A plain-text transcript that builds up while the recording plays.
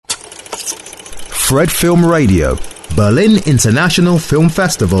Fred Film Radio, Berlin International Film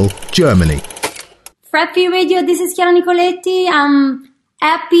Festival, Germany. Fred Film Radio, this is Chiara Nicoletti. I'm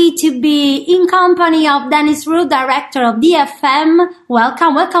happy to be in company of Dennis Roux, director of DFM.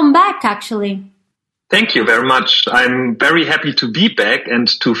 Welcome back, actually. Thank you very much. I'm very happy to be back and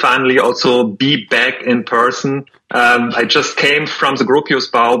to finally also be back in person. I just came from the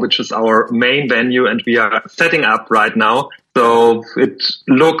Gropiusbau, which is our main venue, and we are setting up right now. So it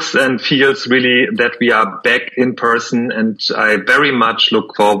looks and feels really that we are back in person, and I very much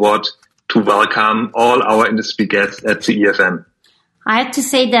look forward to welcome all our industry guests at the EFM. I have to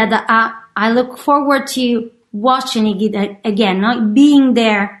say that I look forward to watching it again, being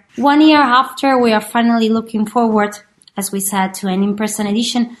there. 1 year after, we are finally looking forward, as we said, to an in-person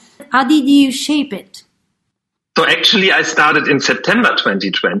edition. How did you shape it? So actually, I started in September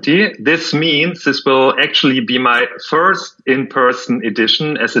 2020. This means this will actually be my first in-person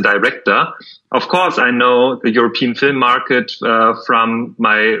edition as a director. Of course, I know the European film market from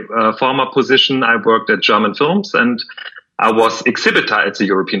my former position. I worked at German Films and I was exhibitor at the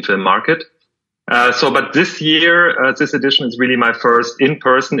European film market. But this year, this edition is really my first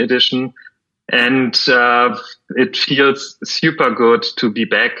in-person edition, and it feels super good to be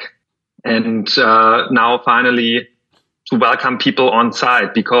back and now finally to welcome people on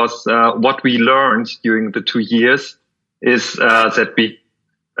site, because what we learned during the 2 years is that we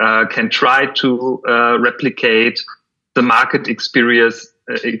can try to replicate the market experience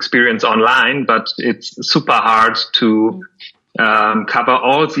online, but it's super hard to cover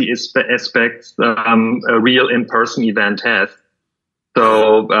all the aspects a real in-person event has.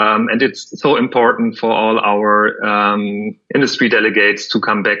 So, and it's so important for all our industry delegates to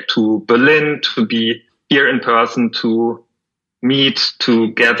come back to Berlin, to be here in person, to meet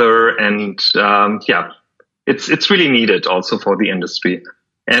together, and it's really needed also for the industry.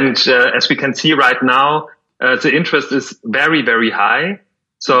 And as we can see right now, the interest is very, very high.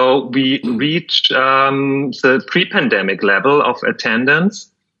 So we reached the pre-pandemic level of attendance.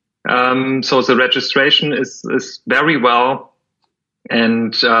 So the registration is very well.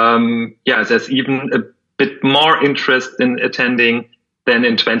 And there's even a bit more interest in attending than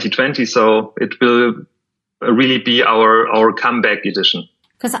in 2020. So it will really be our comeback edition.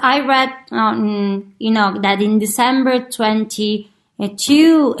 Because I read, that in December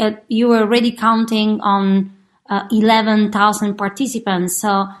 2022, you were already counting on 11,000 participants.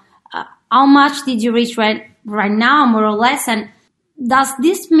 So how much did you reach right now, more or less? And does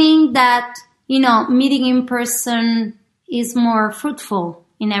this mean that, meeting in person is more fruitful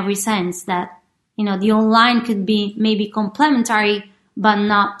in every sense, that, the online could be maybe complementary, but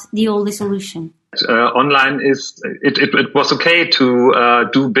not the only solution? Online it was okay to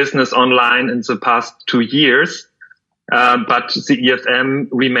do business online in the past 2 years. But the EFM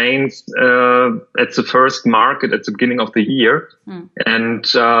remains at the first market at the beginning of the year. And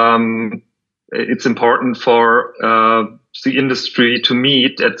it's important for the industry to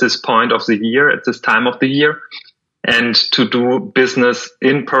meet at this point of the year, at this time of the year, and to do business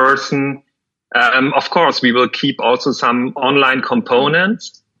in person. Of course, we will keep also some online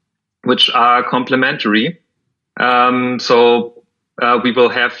components, which are complementary. We will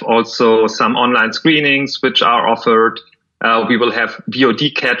have also some online screenings which are offered. We will have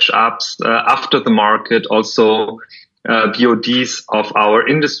VOD catch-ups after the market, also VODs of our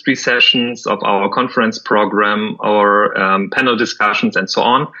industry sessions, of our conference program, our panel discussions, and so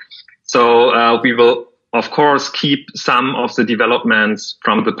on. So we will, of course, keep some of the developments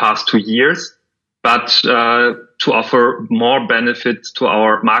from the past 2 years, but to offer more benefits to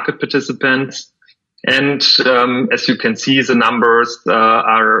our market participants. And as you can see, the numbers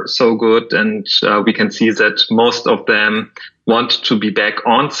are so good, and we can see that most of them want to be back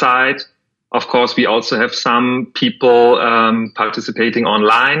on site. Of course, we also have some people participating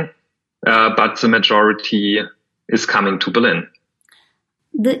online, but the majority is coming to Berlin.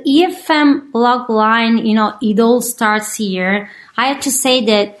 The EFM log line, it all starts here. I have to say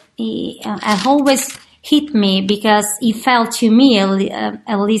that it always hit me, because it felt to me,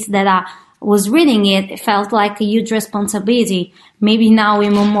 at least that I was reading it felt like a huge responsibility, maybe now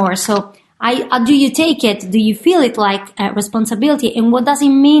even more. So do you take it? Do you feel it like a responsibility? And what does it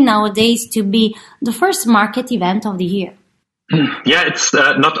mean nowadays to be the first market event of the year? Yeah, it's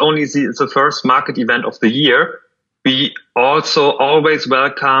not only the first market event of the year. We also always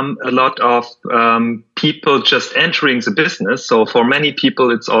welcome a lot of people just entering the business. So for many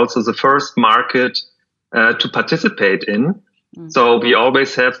people, it's also the first market to participate in. So we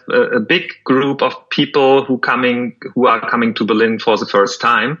always have a big group of people who are coming to Berlin for the first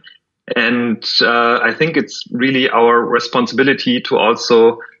time. And I think it's really our responsibility to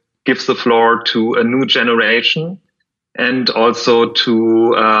also give the floor to a new generation and also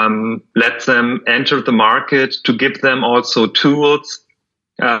to let them enter the market, to give them also tools.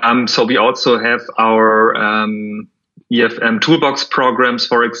 So we also have our EFM toolbox programs,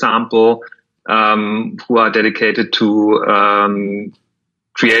 for example, who are dedicated to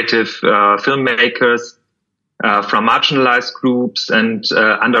creative filmmakers from marginalized groups and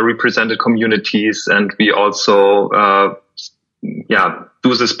underrepresented communities. And we also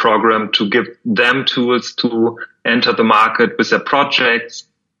do this program to give them tools to enter the market with their projects.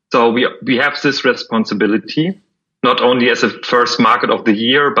 So we have this responsibility, not only as a first market of the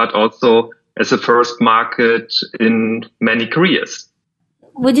year, but also as a first market in many careers.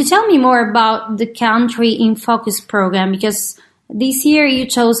 Would you tell me more about the Country in Focus program? Because this year you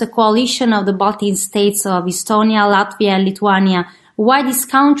chose a coalition of the Baltic states of Estonia, Latvia, and Lithuania. Why these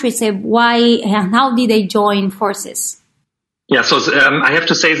countries? Why and how did they join forces? Yeah, so I have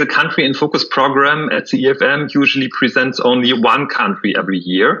to say the Country in Focus program at the EFM usually presents only one country every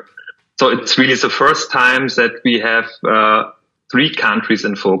year. So it's really the first time that we have 3 countries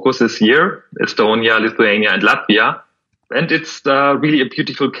in focus this year: Estonia, Lithuania, and Latvia. And it's really a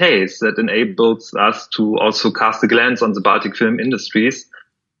beautiful case that enables us to also cast a glance on the Baltic film industries.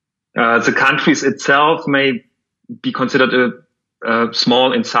 The countries itself may be considered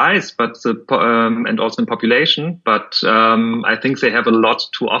small in size, but and also in population. But I think they have a lot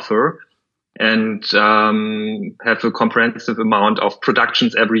to offer and have a comprehensive amount of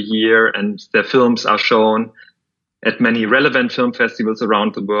productions every year, and their films are shown at many relevant film festivals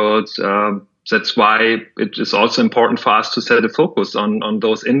around the world. That's why it is also important for us to set a focus on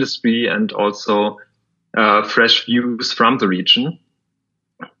those industry and also fresh views from the region.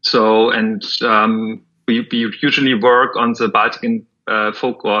 So, and we usually work on the Baltic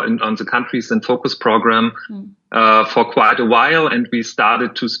on the Countries in Focus program for quite a while, and we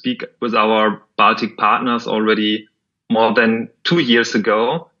started to speak with our Baltic partners already more than 2 years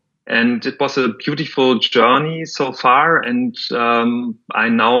ago. And it was a beautiful journey so far, and I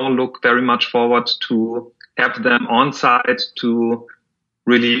now look very much forward to have them on site to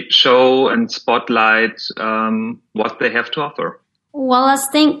really show and spotlight what they have to offer. Well,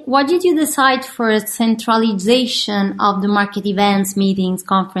 last thing, what did you decide for centralization of the market events, meetings,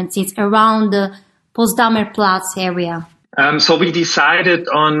 conferences around the Potsdamer Platz area? So we decided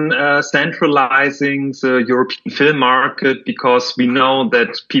on centralizing the European film market because we know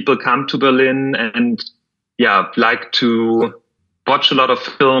that people come to Berlin and like to watch a lot of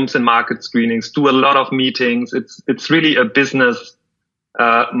films and market screenings, do a lot of meetings. It's really a business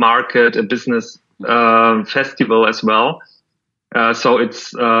market, a business festival as well. So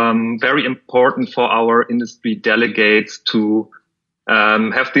it's very important for our industry delegates to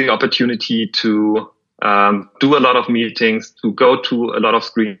have the opportunity to do a lot of meetings, to go to a lot of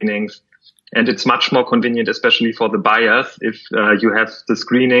screenings. And it's much more convenient, especially for the buyers, if you have the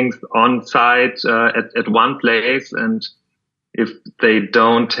screenings on site at one place, and if they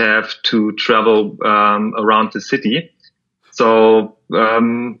don't have to travel around the city. So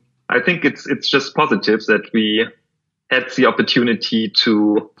I think it's just positive that we had the opportunity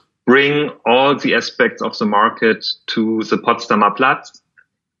to bring all the aspects of the market to the Potsdamer Platz.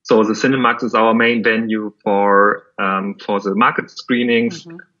 So the Cinemax is our main venue for the market screenings.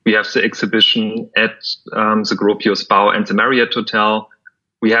 Mm-hmm. We have the exhibition at the Gropius Bau and the Marriott Hotel.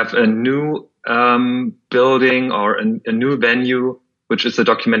 We have a new building or a new venue, which is a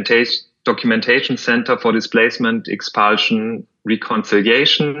documentation center for displacement, expulsion,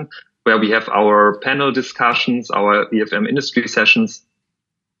 reconciliation, where we have our panel discussions, our EFM industry sessions.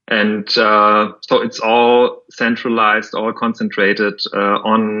 And so it's all centralized, all concentrated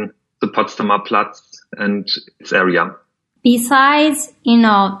on the Potsdamer Platz and its area. Besides,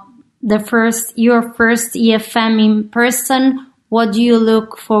 your first EFM in person, what do you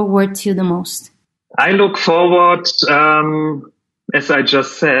look forward to the most? I look forward, as I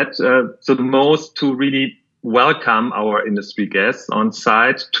just said, the most to really welcome our industry guests on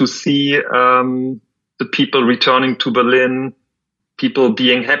site, to see the people returning to Berlin, people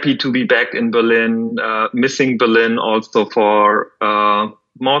being happy to be back in Berlin, missing Berlin also for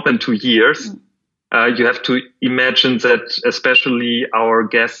more than 2 years. You have to imagine that especially our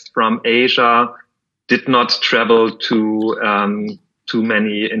guests from Asia did not travel to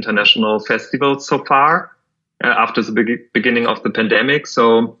many international festivals so far after the beginning of the pandemic.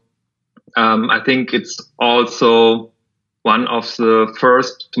 So I think it's also one of the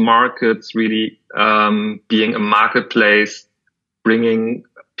first markets really being a marketplace, bringing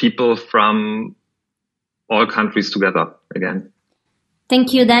people from all countries together again.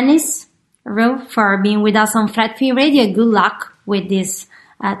 Thank you, Dennis Rowe, for being with us on Flat Fee Radio. Good luck with this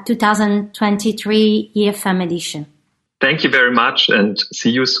 2023 EFM edition. Thank you very much, and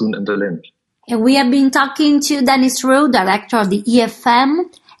see you soon in Berlin. And we have been talking to Dennis Rowe, director of the EFM,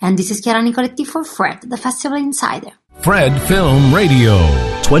 and this is Chiara Nicoletti for Fred, the Festival Insider. Fred Film Radio.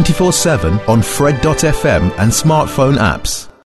 24/7 on Fred.fm and smartphone apps.